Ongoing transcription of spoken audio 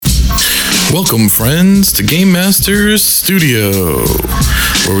Welcome, friends, to Game Master's Studio,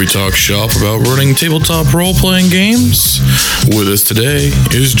 where we talk shop about running tabletop role-playing games. With us today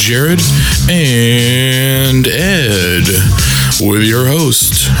is Jared and Ed, with your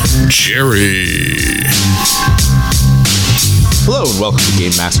host, Jerry. Hello and welcome to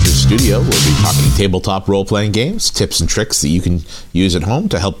Game Master's Studio, where we'll be talking tabletop role-playing games, tips and tricks that you can use at home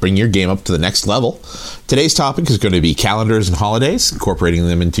to help bring your game up to the next level. Today's topic is going to be calendars and holidays, incorporating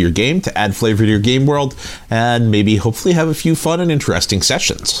them into your game to add flavor to your game world, and maybe hopefully have a few fun and interesting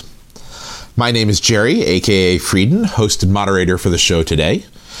sessions. My name is Jerry, aka Frieden, host and moderator for the show today.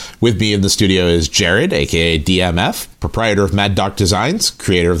 With me in the studio is Jared, aka DMF, proprietor of Mad Doc Designs,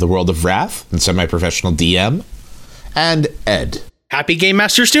 creator of the World of Wrath, and semi-professional DM. And Ed. Happy Game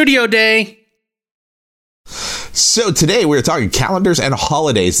Master Studio Day! So today we're talking calendars and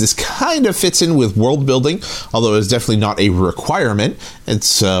holidays. This kind of fits in with world building, although it's definitely not a requirement.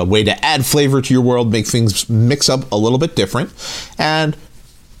 It's a way to add flavor to your world, make things mix up a little bit different. And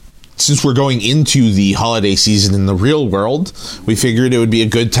since we're going into the holiday season in the real world, we figured it would be a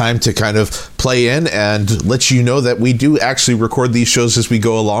good time to kind of play in and let you know that we do actually record these shows as we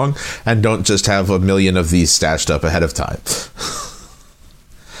go along and don't just have a million of these stashed up ahead of time.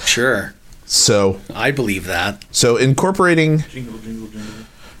 Sure. So I believe that. So incorporating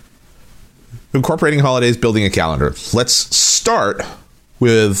holidays, building a calendar. Let's start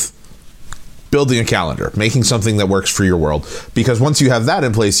with building a calendar, making something that works for your world. Because once you have that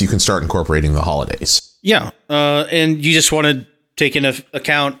in place, you can start incorporating the holidays. Yeah. And you just want to take into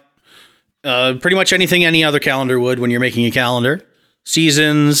account pretty much anything any other calendar would when you're making a calendar.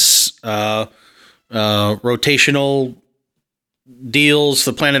 Seasons, rotational deals,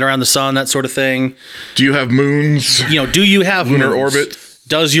 the planet around the sun, that sort of thing. Do you have moons? Do you have lunar moons? orbit?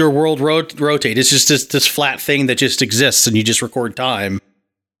 Does your world rotate? It's just this flat thing that just exists and you just record time.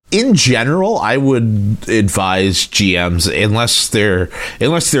 In general, I would advise GMs, unless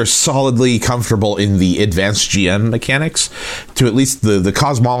they're solidly comfortable in the advanced GM mechanics, to at least the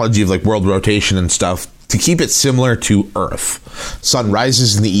cosmology of like world rotation and stuff, to keep it similar to Earth. Sun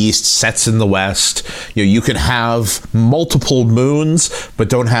rises in the east, sets in the west. You can have multiple moons, but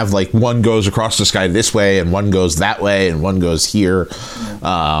don't have like one goes across the sky this way and one goes that way and one goes here.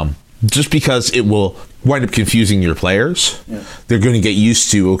 Just because it will wind up confusing your players. Yeah. They're going to get used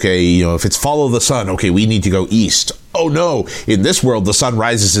to, if it's follow the sun, we need to go east. Oh no, in this world, the sun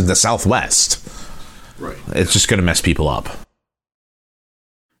rises in the southwest. Right. It's just going to mess people up.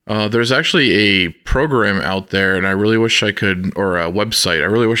 There's actually a program out there, and I really wish I could, or a website, I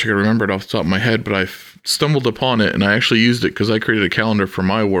really wish I could remember it off the top of my head, but I stumbled upon it, and I actually used it because I created a calendar for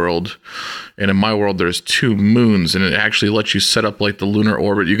my world, and in my world there's 2 moons, and it actually lets you set up like the lunar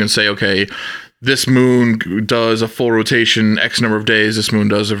orbit. You can say, this moon does a full rotation X number of days. This moon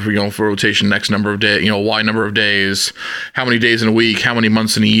does a full rotation X number of days, Y number of days, how many days in a week, how many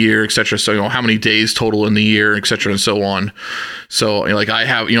months in a year, etc. So, how many days total in the year, etc. and so on. So, I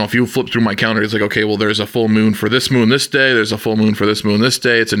have, if you flip through my calendar, it's like, there's a full moon for this moon this day. There's a full moon for this moon this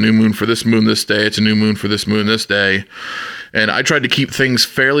day. It's a new moon for this moon this day. It's a new moon for this moon this day. And I tried to keep things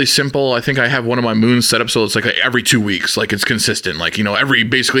fairly simple. I think I have one of my moons set up so it's like every 2 weeks, like it's consistent,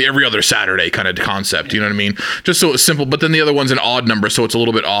 basically every other Saturday kind of concept, you know what I mean? Just so it's simple. But then the other one's an odd number, so it's a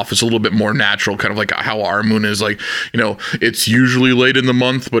little bit off. It's a little bit more natural, kind of like how our moon is, it's usually late in the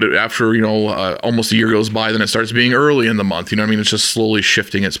month, but after, almost a year goes by, then it starts being early in the month, you know what I mean? It's just slowly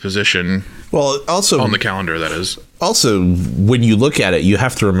shifting its position. Well, also on the calendar, that is. Also, when you look at it, you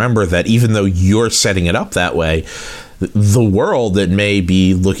have to remember that even though you're setting it up that way, the world that may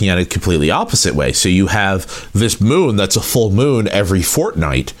be looking at it completely opposite way. So you have this moon that's a full moon every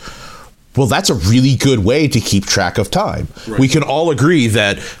fortnight. Well, that's a really good way to keep track of time. Right. We can all agree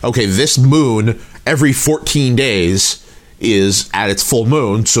that, this moon every 14 days is at its full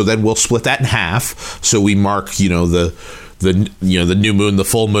moon. So then we'll split that in half. So we mark, the new moon, the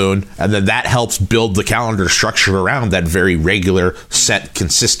full moon, and then that helps build the calendar structure around that very regular, set,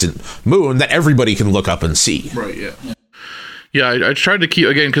 consistent moon that everybody can look up and see. Right, yeah. Yeah, I tried to keep,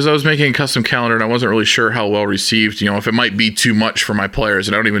 again, because I was making a custom calendar and I wasn't really sure how well received, if it might be too much for my players,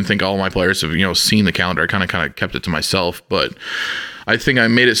 and I don't even think all my players have, seen the calendar. I kind of kept it to myself, but I think I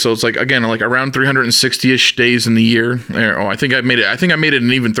made it so it's around 360-ish days in the year. I think I made it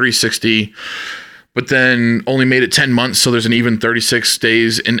an even 360. But then only made it 10 months, so there's an even 36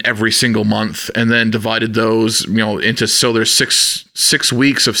 days in every single month, and then divided those, into, so there's six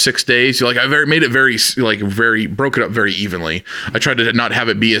weeks of 6 days. I made it very broke it up very evenly. I tried to not have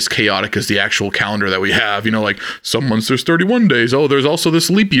it be as chaotic as the actual calendar that we have. Some months there's 31 days. Oh, there's also this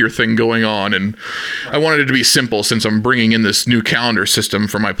leap year thing going on, and I wanted it to be simple since I'm bringing in this new calendar system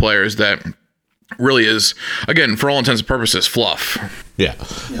for my players that really is, again, for all intents and purposes, fluff. Yeah.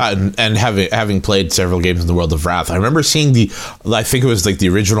 And having played several games in the World of Wrath, I remember seeing I think it was like the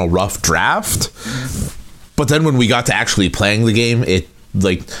original rough draft. But then when we got to actually playing the game, it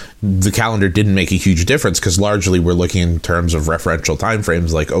like the calendar didn't make a huge difference because largely we're looking in terms of referential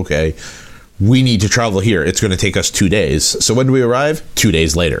timeframes. Like, okay, we need to travel here. It's going to take us 2 days. So when do we arrive? 2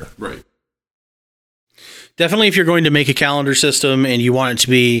 days later. Right. Definitely, if you're going to make a calendar system and you want it to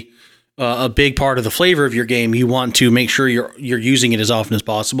be a big part of the flavor of your game, you want to make sure you're using it as often as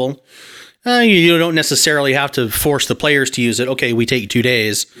possible. You don't necessarily have to force the players to use it. Okay, we take 2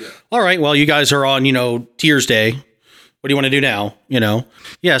 days. Yeah. All right, well, you guys are on, Tears Day. What do you want to do now?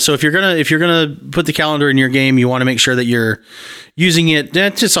 Yeah. So if you're gonna put the calendar in your game, you want to make sure that you're using it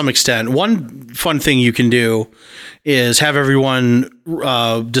to some extent. One fun thing you can do is have everyone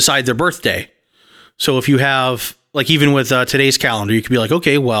decide their birthday. So if you have, like, even with today's calendar, you could be like,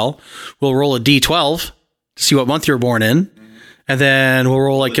 okay, well, we'll roll a D12 to see what month you're born in, and then we'll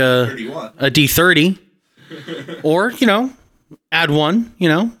roll like a D30, or add one,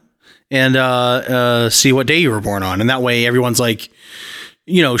 and see what day you were born on, and that way everyone's like,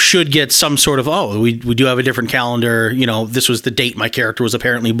 should get some sort of, we do have a different calendar. This was the date my character was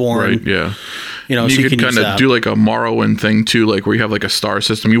apparently born. Right. Yeah. So you could kind of do like a Morrowind thing too, like where you have like a star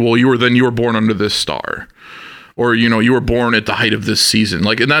system. You were born under this star, or you were born at the height of this season.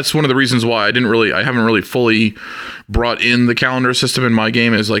 Like, and that's one of the reasons why I haven't really fully brought in the calendar system in my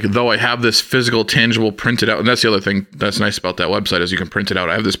game. Is like, though I have this physical, tangible printed out, and that's the other thing that's nice about that website is you can print it out.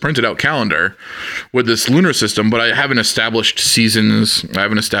 I have this printed out calendar with this lunar system, but I haven't established seasons. I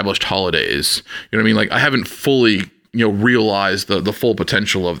haven't established holidays. You know what I mean? Like, I haven't fully realize the full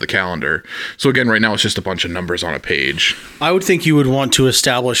potential of the calendar. So again, right now it's just a bunch of numbers on a page. I would think you would want to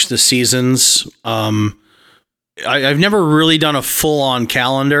establish the seasons. I've never really done a full-on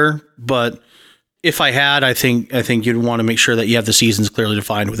calendar, but if I had, I think you'd want to make sure that you have the seasons clearly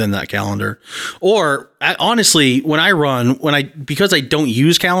defined within that calendar. Or honestly, because I don't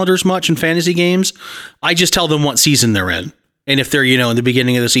use calendars much in fantasy games, I just tell them what season they're in. And if they're, in the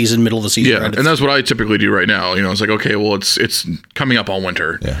beginning of the season, middle of the season. Yeah, and that's what I typically do right now. It's like, okay, well, it's coming up on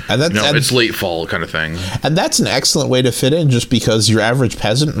winter. Yeah, and it's late fall kind of thing. And that's an excellent way to fit in, just because your average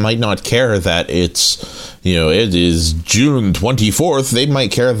peasant might not care that it's, it is June 24th. They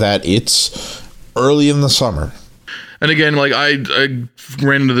might care that it's early in the summer. And again, like I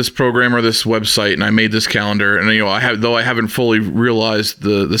ran into this program or this website and I made this calendar, and I haven't fully realized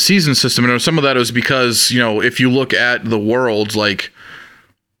the season system, and some of that is because if you look at the world, like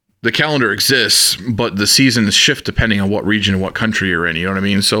the calendar exists, but the seasons shift depending on what region and what country you're in. You know what I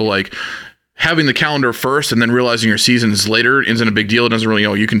mean? So like having the calendar first and then realizing your seasons later isn't a big deal. It doesn't really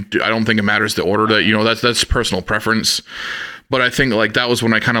I don't think it matters the order that that's personal preference. But I think like that was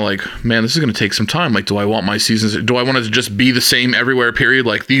when I kind of like, man, this is going to take some time. Like, do I want my seasons? Do I want it to just be the same everywhere, period?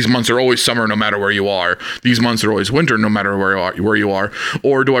 Like, these months are always summer no matter where you are. These months are always winter no matter where you are.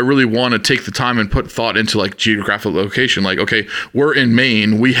 Or do I really want to take the time and put thought into like geographic location? Like, okay, we're in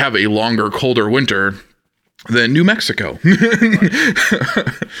Maine. We have a longer, colder winter than New Mexico.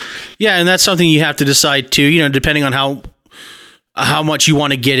 Yeah, and that's something you have to decide too, depending on how much you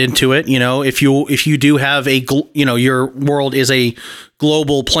want to get into it. If you do have your world is a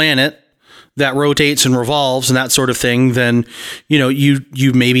global planet that rotates and revolves and that sort of thing, then you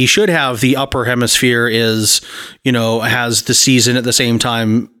maybe should have the upper hemisphere has the season at the same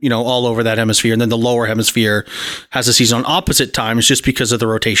time all over that hemisphere, and then the lower hemisphere has a season on opposite times just because of the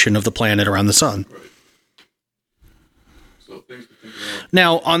rotation of the planet around the sun. Right. So things to think about.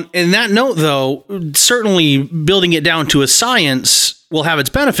 Now, in that note, though, certainly building it down to a science will have its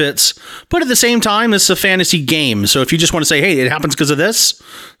benefits, but at the same time, it's a fantasy game. So if you just want to say, hey, it happens because of this,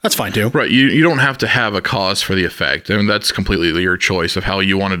 that's fine too. Right. You don't have to have a cause for the effect. I mean, that's completely your choice of how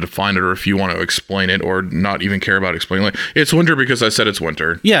you want to define it, or if you want to explain it or not even care about explaining it. It's winter because I said it's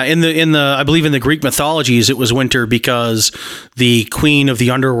winter. Yeah. In the I believe in the Greek mythologies, it was winter because the queen of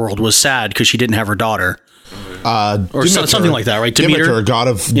the underworld was sad because she didn't have her daughter. Or Demeter, something like that, right? Demeter, god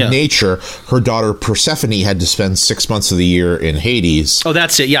of nature, her daughter Persephone had to spend 6 months of the year in Hades. Oh,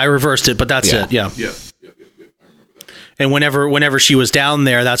 that's it. Yeah, I reversed it, but that's it. Yeah. Yeah. And whenever she was down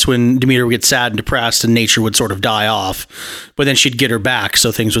there, that's when Demeter would get sad and depressed, and nature would sort of die off. But then she'd get her back,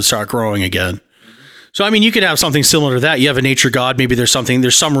 so things would start growing again. So, I mean, you could have something similar to that. You have a nature god. Maybe there's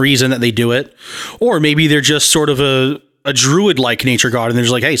some reason that they do it, or maybe they're just sort of a druid-like nature god, and they're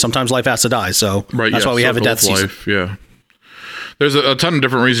just like, hey, sometimes life has to die, so that's why we have a death season. Yeah. There's a ton of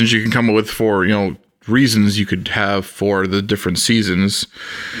different reasons you can come up with for, reasons you could have for the different seasons.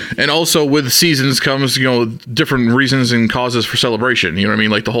 And also with seasons comes, different reasons and causes for celebration. You know what I mean?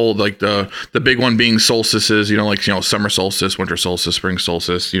 Like the whole, like the big one being solstices, summer solstice, winter solstice, spring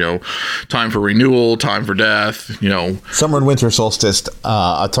solstice, time for renewal, time for death, Summer and winter solstice,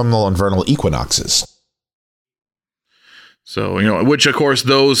 autumnal and vernal equinoxes. So, which of course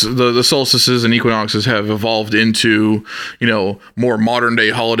the solstices and equinoxes have evolved into, more modern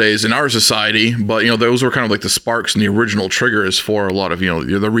day holidays in our society. But, those were kind of like the sparks and the original triggers for a lot of,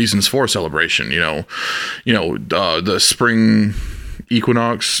 the reasons for celebration, the spring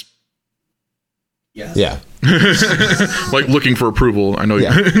equinox. Yes. Yeah. Like looking for approval. I know.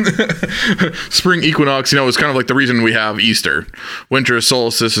 Yeah. Spring equinox, is kind of like the reason we have Easter. Winter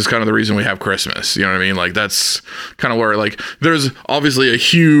solstice is kind of the reason we have Christmas. You know what I mean? Like that's kind of where there's obviously a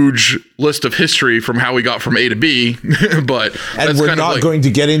huge list of history from how we got from A to B, but and we're not going to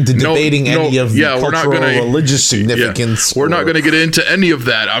get into debating any of the cultural or religious significance. We're not going to get into any of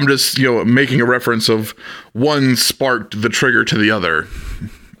that. I'm just making a reference of one sparked the trigger to the other.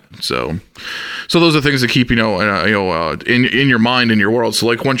 So those are things to keep, in your mind, in your world. So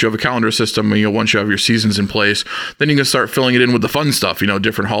like once you have a calendar system, once you have your seasons in place, then you can start filling it in with the fun stuff,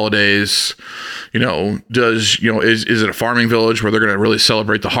 different holidays, is it a farming village where they're going to really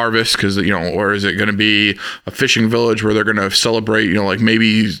celebrate the harvest? Cause or is it going to be a fishing village where they're going to celebrate, like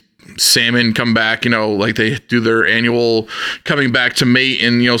maybe salmon come back, like they do their annual coming back to mate,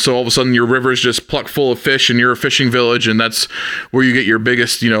 and so all of a sudden your river's just plucked full of fish and you're a fishing village, and that's where you get your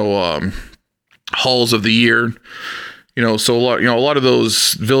biggest hauls of the year. So a lot of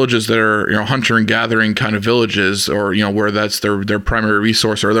those villages that are hunter and gathering kind of villages, or where that's their primary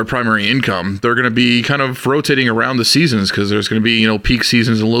resource or their primary income, they're going to be kind of rotating around the seasons, because there's going to be peak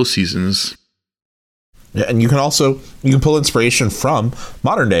seasons and low seasons. Yeah, and you can pull inspiration from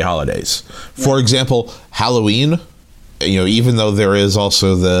modern day holidays. For example, Halloween. Even though there is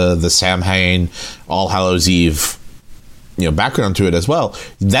also the Samhain, All Hallows Eve, background to it as well,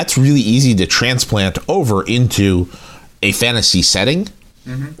 that's really easy to transplant over into a fantasy setting,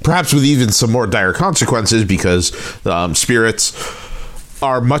 perhaps with even some more dire consequences, because spirits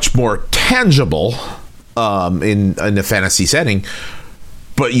are much more tangible in a fantasy setting.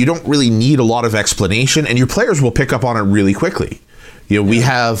 But you don't really need a lot of explanation, and your players will pick up on it really quickly. We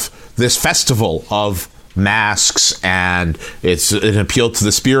have this festival of masks, and it's an appeal to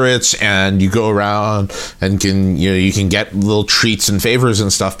the spirits, and you go around and you can get little treats and favors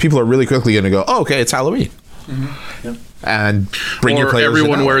and stuff. People are really quickly going to go, oh, okay, it's Halloween. Yep. And bring your players.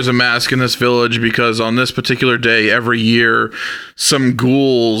 Everyone wears a mask in this village because on this particular day every year some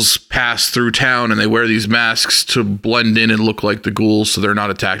ghouls pass through town, and they wear these masks to blend in and look like the ghouls so they're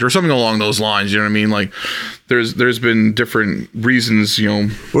not attacked, or something along those lines. You know what I mean? Like there's been different reasons,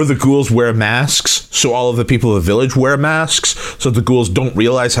 Or the ghouls wear masks, so all of the people of the village wear masks, so the ghouls don't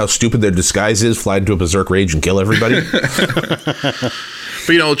realize how stupid their disguise is, fly into a berserk rage and kill everybody.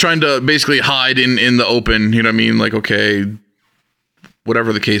 But, trying to basically hide in the open, you know what I mean? Like, okay,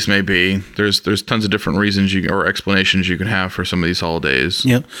 whatever the case may be, there's tons of different reasons or explanations you can have for some of these holidays.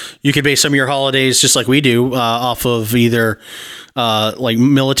 Yeah. You could base some of your holidays, just like we do, off of either like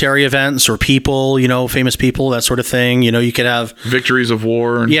military events or people, famous people, that sort of thing. You could have victories of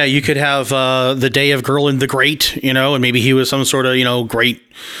war. Yeah, you could have the day of Gerlin the Great, and maybe he was some sort of, great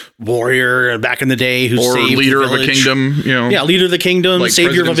warrior back in the day who or saved leader the of a kingdom. Yeah, leader of the kingdom, like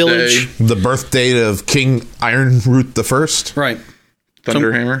savior of a village. Day. The birth date of King Ironroot the First. Right.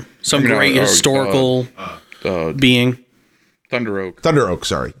 Thunderhammer. Some great historical being. Thunder Oak. Thunder Oak,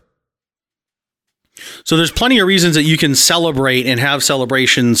 sorry. So there's plenty of reasons that you can celebrate and have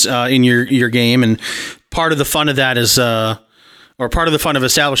celebrations in your game, and part of the fun of that is, or part of the fun of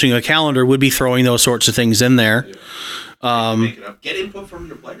establishing a calendar would be throwing those sorts of things in there. Get input from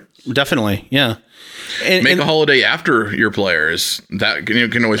your players. Definitely, yeah. Make a holiday after your players. That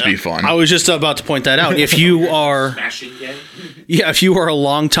can always be fun. I was just about to point that out. If you are Smashing game. Yeah, if you are a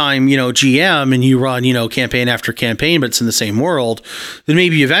long time, GM and you run, campaign after campaign, but it's in the same world, then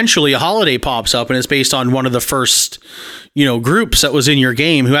maybe eventually a holiday pops up and it's based on one of the first, groups that was in your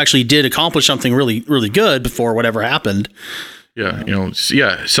game who actually did accomplish something really, really good before whatever happened.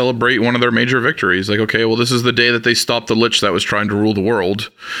 Yeah, celebrate one of their major victories. Like, okay, well, this is the day that they stopped the Lich that was trying to rule the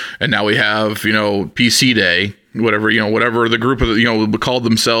world, and now we have, PC Day, whatever the group of called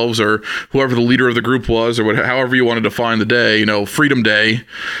themselves, or whoever the leader of the group was, or however you want to define the day. Freedom Day.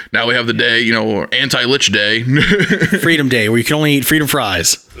 Now we have the day, anti-Lich Day. Freedom Day, where you can only eat freedom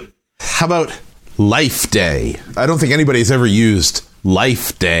fries. How about Life Day? I don't think anybody's ever used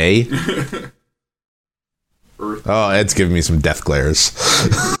Life Day. Oh, Ed's giving me some death glares.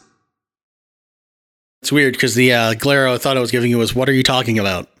 It's weird because the glare I thought I was giving you was, what are you talking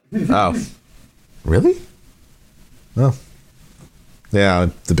about? Oh, really? Oh, yeah,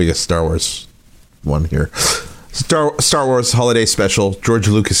 the biggest Star Wars one here. Star Wars Holiday Special, George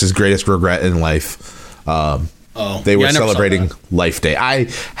Lucas's greatest regret in life. They were celebrating Life Day. I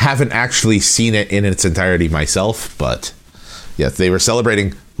haven't actually seen it in its entirety myself, but yeah, they were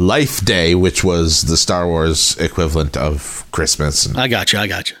celebrating Life Day, which was the Star Wars equivalent of Christmas. I got you.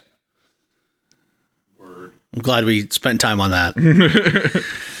 I'm glad we spent time on that.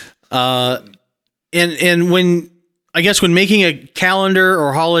 And when making a calendar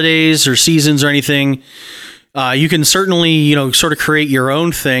or holidays or seasons or anything, you can certainly, sort of create your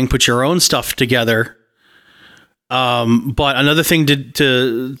own thing, put your own stuff together. But another thing to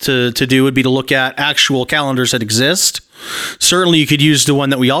do would be to look at actual calendars that exist. Certainly you could use the one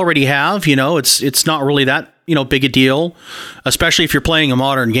that we already have. It's not really that, big a deal, especially if you're playing a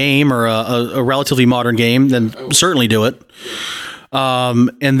modern game or a relatively modern game, then certainly do it.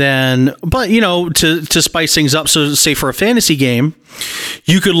 To spice things up, so say for a fantasy game,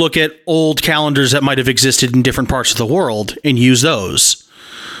 you could look at old calendars that might have existed in different parts of the world and use those.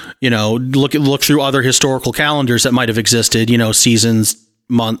 Look through other historical calendars that might have existed, seasons,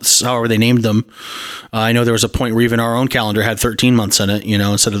 months, however they named them. I know there was a point where even our own calendar had 13 months in it,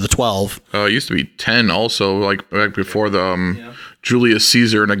 instead of the 12. It used to be 10 also, like back before the Julius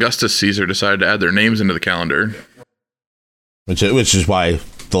Caesar and Augustus Caesar decided to add their names into the calendar. Which is why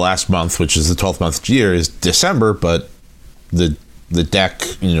the last month, which is the 12th month of the year, is December, but the deck,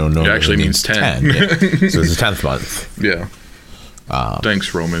 it actually means 10. Yeah. So it's the 10th month. Yeah.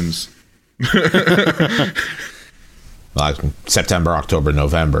 Thanks, Romans. Like September, October,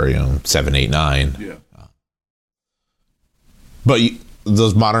 November, 7, 8, 9. Yeah. But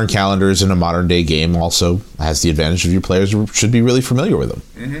those modern calendars in a modern day game also has the advantage of your players should be really familiar with them.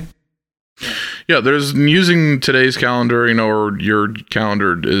 Mm-hmm. Yeah, there's using today's calendar, or your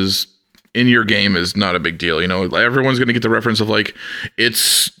calendar is in your game is not a big deal. Everyone's going to get the reference of like,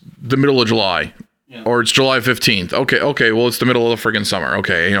 it's the middle of July. Yeah. Or it's July 15th. Okay, well, it's the middle of the friggin' summer.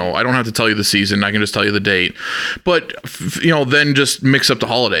 Okay, I don't have to tell you the season. I can just tell you the date. But, then just mix up the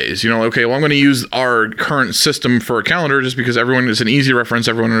holidays. Okay, well, I'm going to use our current system for a calendar just because it's an easy reference.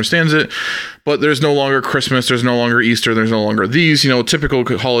 Everyone understands it. But there's no longer Christmas. There's no longer Easter. There's no longer these, typical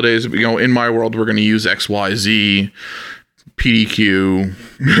holidays. In my world, we're going to use X, Y, Z, PDQ.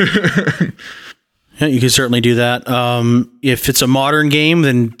 Yeah, you can certainly do that. If it's a modern game,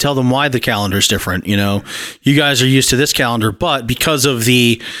 then tell them why the calendar's different. You guys are used to this calendar, but because of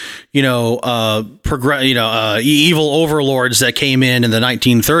the, evil overlords that came in the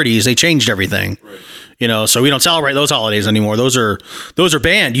 1930s, they changed everything. Right. So we don't celebrate those holidays anymore. Those are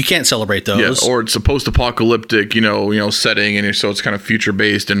banned. You can't celebrate those. Yeah, or it's a post-apocalyptic, setting, and so it's kind of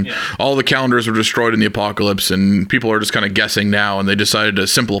future-based, and all the calendars were destroyed in the apocalypse, and people are just kind of guessing now, and they decided to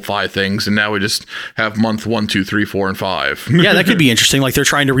simplify things, and now we just have month 1, 2, 3, 4, and 5. Yeah, that could be interesting. Like they're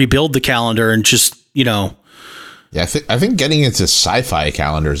trying to rebuild the calendar and just, Yeah, I think getting into sci-fi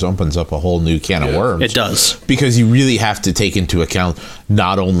calendars opens up a whole new can of worms. It does. Because you really have to take into account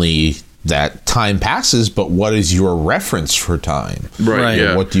not only that time passes, but what is your reference for time? Right.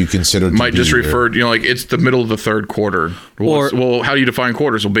 Yeah. What do you consider to might just refer, like it's the middle of the third quarter. Well, how do you define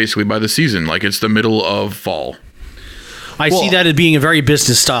quarters? Well, basically by the season, like it's the middle of fall. I see that as being a very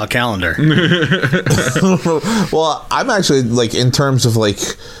business style calendar. Well, I'm actually like in terms of like,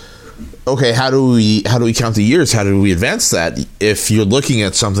 okay, how do we count the years? How do we advance that? If you're looking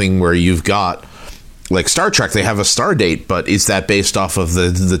at something where you've got like Star Trek, they have a star date, but is that based off of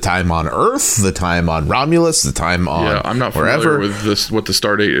the time on Earth, the time on Romulus, the time on I'm not wherever? familiar with this, what the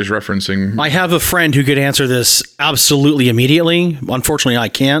star date is referencing. I have a friend who could answer this absolutely immediately. Unfortunately, I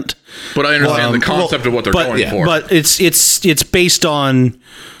can't. But I understand the concept of what they're going for. But it's based on,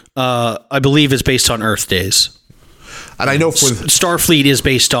 I believe it's based on Earth days. And I know for Starfleet is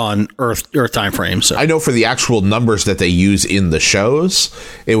based on Earth time frame. So I know for the actual numbers that they use in the shows,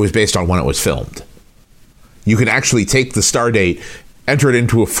 it was based on when it was filmed. You can actually take the star date, enter it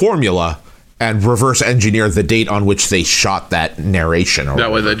into a formula, and reverse engineer the date on which they shot that narration. Or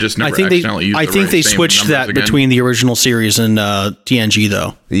that way, they just never accidentally used. I think they switched that again between the original series and TNG,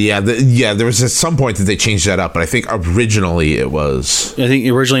 though. Yeah, there was at some point that they changed that up, but I think originally it was. I think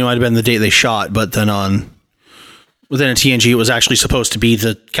originally it might have been the date they shot, but then within a TNG, it was actually supposed to be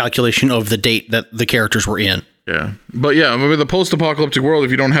the calculation of the date that the characters were in. Yeah. But yeah, with the post-apocalyptic world,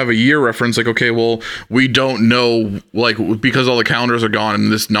 if you don't have a year reference, like, okay, well, we don't know, like, because all the calendars are gone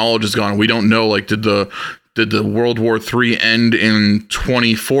and this knowledge is gone, we don't know, like, did the did the World War III end in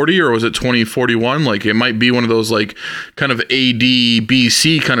 2040 or was it 2041? Like it might be one of those like kind of AD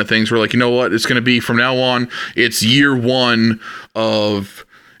BC kind of things where like, you know what, it's going to be from now on, it's year one of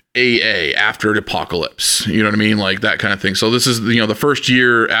AA after the apocalypse, you know what I mean, like that kind of thing. So this is, you know, the first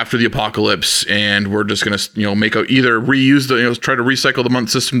year after the apocalypse, and we're just gonna, you know, make a, either reuse the, you know, try to recycle the month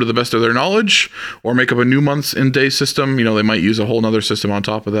system to the best of their knowledge, or make up a new months and day system. You know, they might use a whole nother system on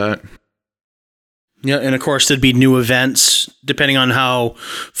top of that. Yeah, and of course there'd be new events depending on how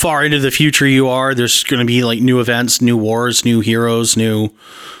far into the future you are. There's going to be like new events, new wars, new heroes, new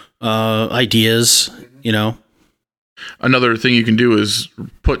ideas, you know. Another thing you can do is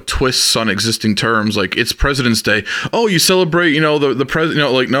put twists on existing terms, like it's President's Day. Oh, you celebrate, you know, the president, you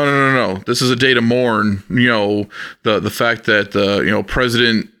know, like no. This is a day to mourn, you know, the fact that you know,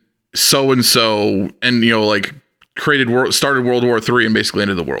 President so and so, and you know, like started World War III and basically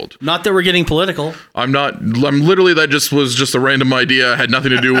ended the world. Not that we're getting political. I'm literally, that just was just a random idea, had nothing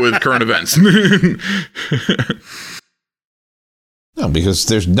to do with current events. No, because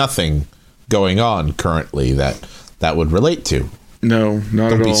there's nothing going on currently that would relate to. No, not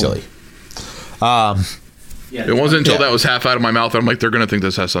Don't at be all. silly. It wasn't until that was half out of my mouth, I'm like, they're going to think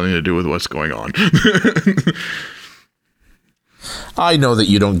this has something to do with what's going on. I know that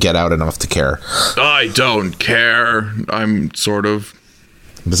you don't get out enough to care. I don't care. I'm sort of.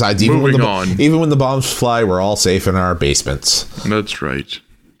 Besides, even when Moving the bombs fly, we're all safe in our basements. That's right.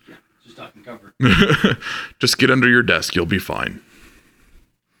 Just talking cover. Just get under your desk. You'll be fine.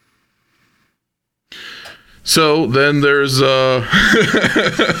 So then there's Oh,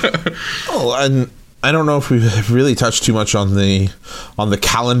 and I don't know if we've really touched too much on the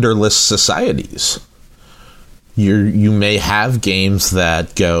calendarless societies. You may have games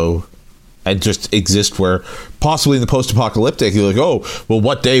that go and just exist where possibly in the post-apocalyptic you're like, oh, well,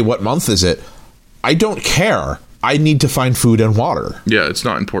 what day, what month is it? I don't care. I need to find food and water. yeah, it's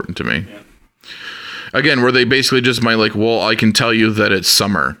not important to me. Again, where they basically just might like, well, I can tell you that it's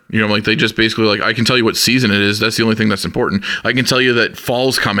summer. You know, like they just basically like, I can tell you what season it is. That's the only thing that's important. I can tell you that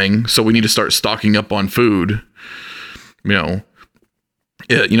fall's coming, so we need to start stocking up on food. You know,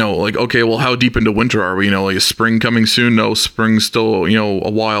 you know, like, okay, well, how deep into winter are we? You know, like, is spring coming soon? No, spring's still, you know, a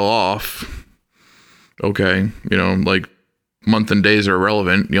while off. Okay, you know, like month and days are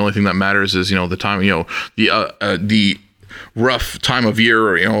irrelevant. The only thing that matters is, you know, the time, you know, the rough time of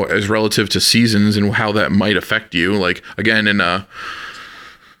year, you know, as relative to seasons and how that might affect you. Like, again, in a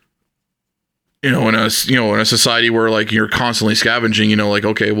society where like you're constantly scavenging, you know, like,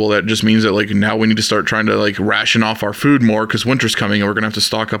 okay, well, that just means that like now we need to start trying to like ration off our food more because winter's coming and we're gonna have to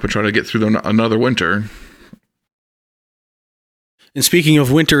stock up and try to get through another winter. And speaking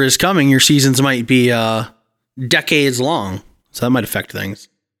of winter is coming, your seasons might be decades long, so that might affect things.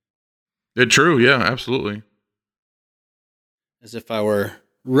 True, yeah, absolutely. As if I were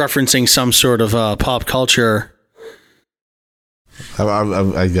referencing some sort of pop culture. I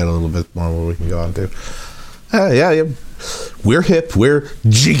got a little bit more where we can go on to. Yeah. We're hip. We're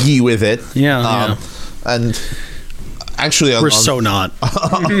jiggy with it. Yeah. And actually, We're so not.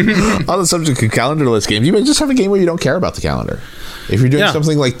 on the subject of calendarless games, you may just have a game where you don't care about the calendar. If you're doing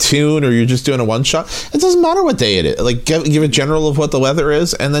something like Toon, or you're just doing a one shot, it doesn't matter what day it is. Like, give a general of what the weather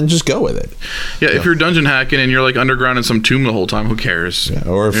is, and then just go with it. Yeah, if you're dungeon hacking and you're like underground in some tomb the whole time, who cares? Yeah,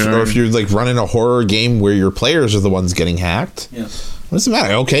 or if you're like running a horror game where your players are the ones getting hacked, what does it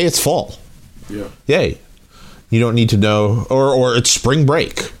matter? Okay, it's fall. Yeah. Yay. You don't need to know, or it's spring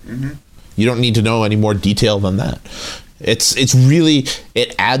break. Mm-hmm. You don't need to know any more detail than that. It's really,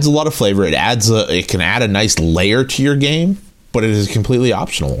 it adds a lot of flavor. It can add a nice layer to your game, but it is a completely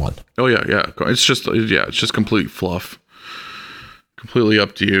optional one. Oh yeah. It's just complete fluff. Completely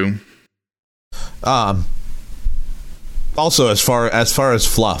up to you. Also, as far as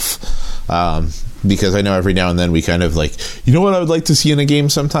fluff, because I know every now and then we kind of like, you know what I would like to see in a game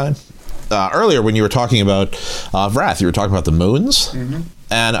sometime? Earlier when you were talking about Wrath, you were talking about the moons. Mm-hmm.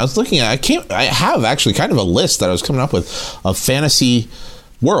 And I was looking at, I have actually kind of a list that I was coming up with of fantasy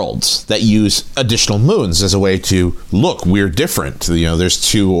worlds that use additional moons as a way to look, we're different. You know, there's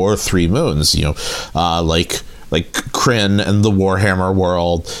 2 or 3 moons, you know, like Kryn and the Warhammer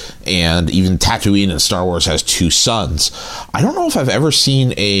world, and even Tatooine in Star Wars has 2 suns. I don't know if I've ever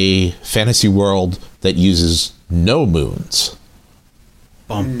seen a fantasy world that uses no moons.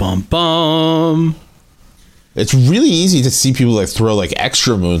 Bum, bum, bum. It's really easy to see people like throw like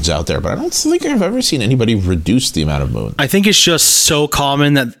extra moons out there, but I don't think I've ever seen anybody reduce the amount of moons. I think it's just so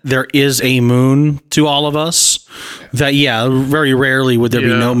common that there is a moon to all of us that, very rarely would there be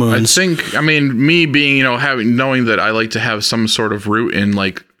no moons. I mean, me being, you know, knowing that I like to have some sort of root in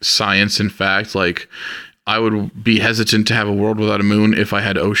like science and fact, like I would be hesitant to have a world without a moon if I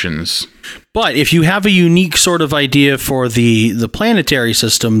had oceans. But if you have a unique sort of idea for the planetary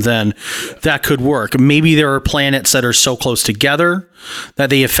system, then that could work. Maybe there are planets that are so close together that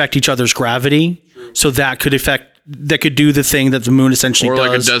they affect each other's gravity. So that could do the thing that the moon essentially or does. Or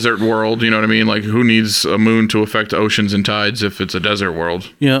like a desert world, you know what I mean? Like, who needs a moon to affect oceans and tides if it's a desert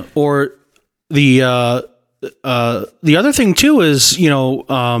world? Yeah, or the other thing too is,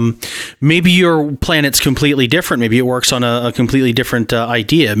 maybe your planet's completely different. Maybe it works on a completely different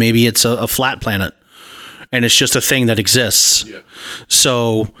idea. Maybe it's a flat planet and it's just a thing that exists. Yeah.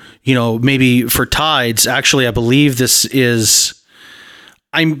 So, maybe for tides, actually, I believe this is,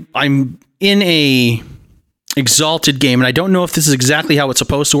 I'm in a Exalted game, and I don't know if this is exactly how it's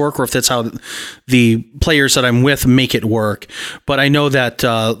supposed to work or if that's how the players that I'm with make it work. But I know that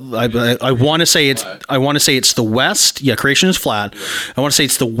I want to say it's the west. Yeah, creation is flat. Yeah. I want to say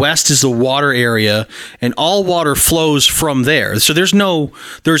it's the west is the water area, and all water flows from there. So there's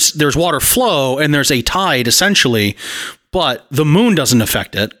water flow and there's a tide essentially, but the moon doesn't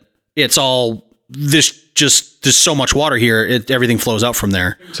affect it. It's all there's so much water here, everything flows out from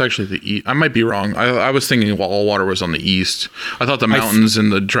there. It's actually the east. I might be wrong. I was thinking all water was on the east. I thought the mountains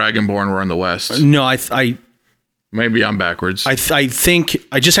and the Dragonborn were on the west. No, maybe I'm backwards. I think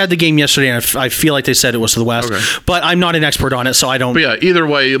I just had the game yesterday, and I feel like they said it was to the west. Okay. But I'm not an expert on it, so I don't. But yeah, either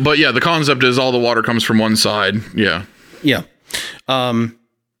way. But yeah, the concept is all the water comes from one side. Yeah. Yeah.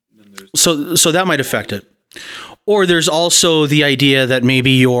 So that might affect it. Or there's also the idea that maybe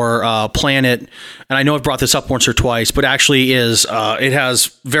your planet, and I know I've brought this up once or twice, but actually it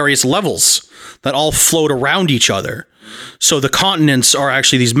has various levels that all float around each other. So the continents are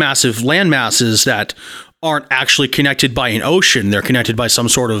actually these massive land masses that aren't actually connected by an ocean. They're connected by some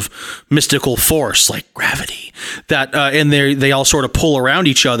sort of mystical force like gravity that, and they all sort of pull around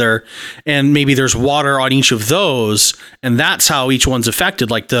each other, and maybe there's water on each of those, and that's how each one's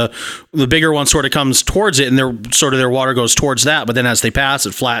affected. Like the bigger one sort of comes towards it, and their water goes towards that, but then as they pass,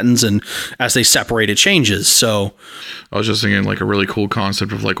 it flattens, and as they separate, it changes. So I was just thinking like a really cool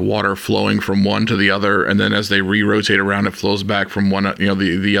concept of like water flowing from one to the other, and then as they re-rotate around, it flows back from one,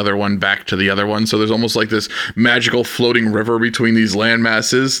 the other one back to the other one. So there's almost like this magical floating river between these land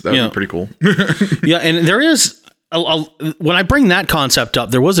masses. That would be pretty cool. Yeah, and there is when I bring that concept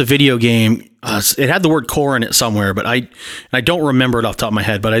up, there was a video game. It had the word core in it somewhere, but I don't remember it off the top of my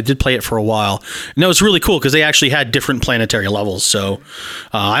head. But I did play it for a while, and it was really cool because they actually had different planetary levels. So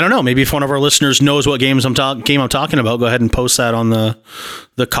I don't know. Maybe if one of our listeners knows what game I'm talking about, go ahead and post that on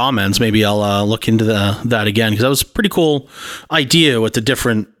the comments. Maybe I'll look into that again, because that was a pretty cool idea with the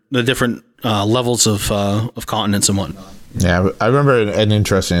different levels of continents and whatnot. Yeah, I remember an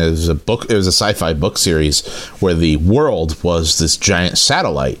interesting. It was a sci-fi book series where the world was this giant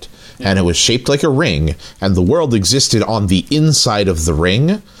satellite, and it was shaped like a ring, and the world existed on the inside of the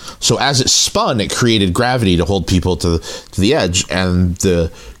ring. So as it spun, it created gravity to hold people to the edge, and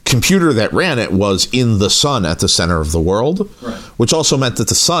the computer that ran it was in the sun at the center of the world, right. Which also meant that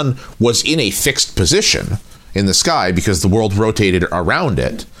the sun was in a fixed position in the sky because the world rotated around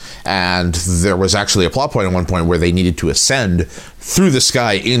it. And there was actually a plot point at one point where they needed to ascend through the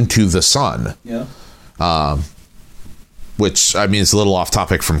sky into the sun. Yeah. Which, I mean, it's a little off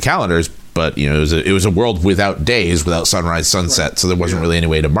topic from calendars, but it was a world without days, without sunrise, sunset, right. So there wasn't really any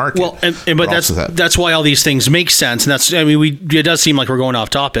way to mark it. Well, but that's why all these things make sense, and it does seem like we're going off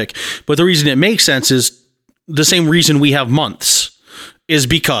topic, but the reason it makes sense is the same reason we have months is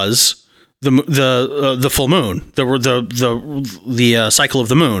because the full moon, the cycle of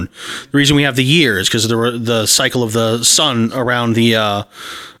the moon. The reason we have the years because the cycle of the sun around the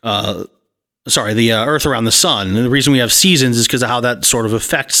Earth around the sun. And the reason we have seasons is because of how that sort of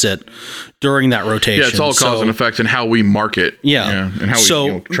affects it during that rotation. Yeah, it's all cause and effect and how we mark it. Yeah. And how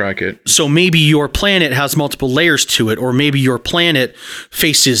we track it. So maybe your planet has multiple layers to it, or maybe your planet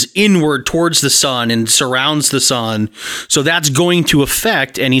faces inward towards the sun and surrounds the sun. So that's going to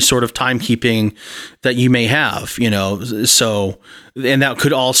affect any sort of timekeeping that you may have, So, and that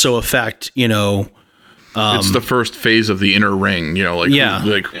could also affect, it's the first phase of the inner ring,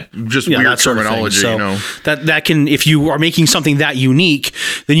 just weird terminology, So that can, if you are making something that unique,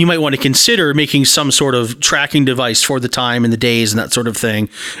 then you might want to consider making some sort of tracking device for the time and the days and that sort of thing,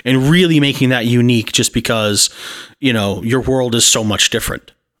 and really making that unique just because, your world is so much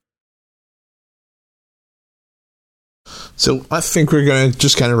different. So I think we're going to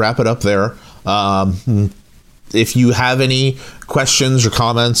just kind of wrap it up there. If you have any questions or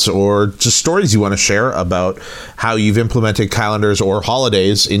comments or just stories you want to share about how you've implemented calendars or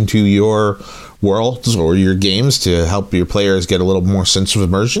holidays into your worlds or your games to help your players get a little more sense of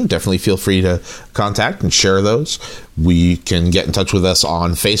immersion, definitely feel free to contact and share those. We can get in touch with us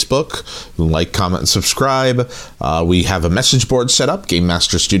on Facebook, like, comment, and subscribe. We have a message board set up,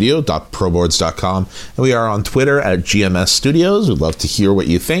 GameMasterStudio.proboards.com, and we are on Twitter at GMS Studios. We'd love to hear what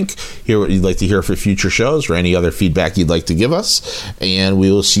you think, hear what you'd like to hear for future shows, or any other feedback you'd like to give us. And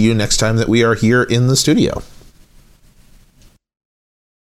we will see you next time that we are here in the studio.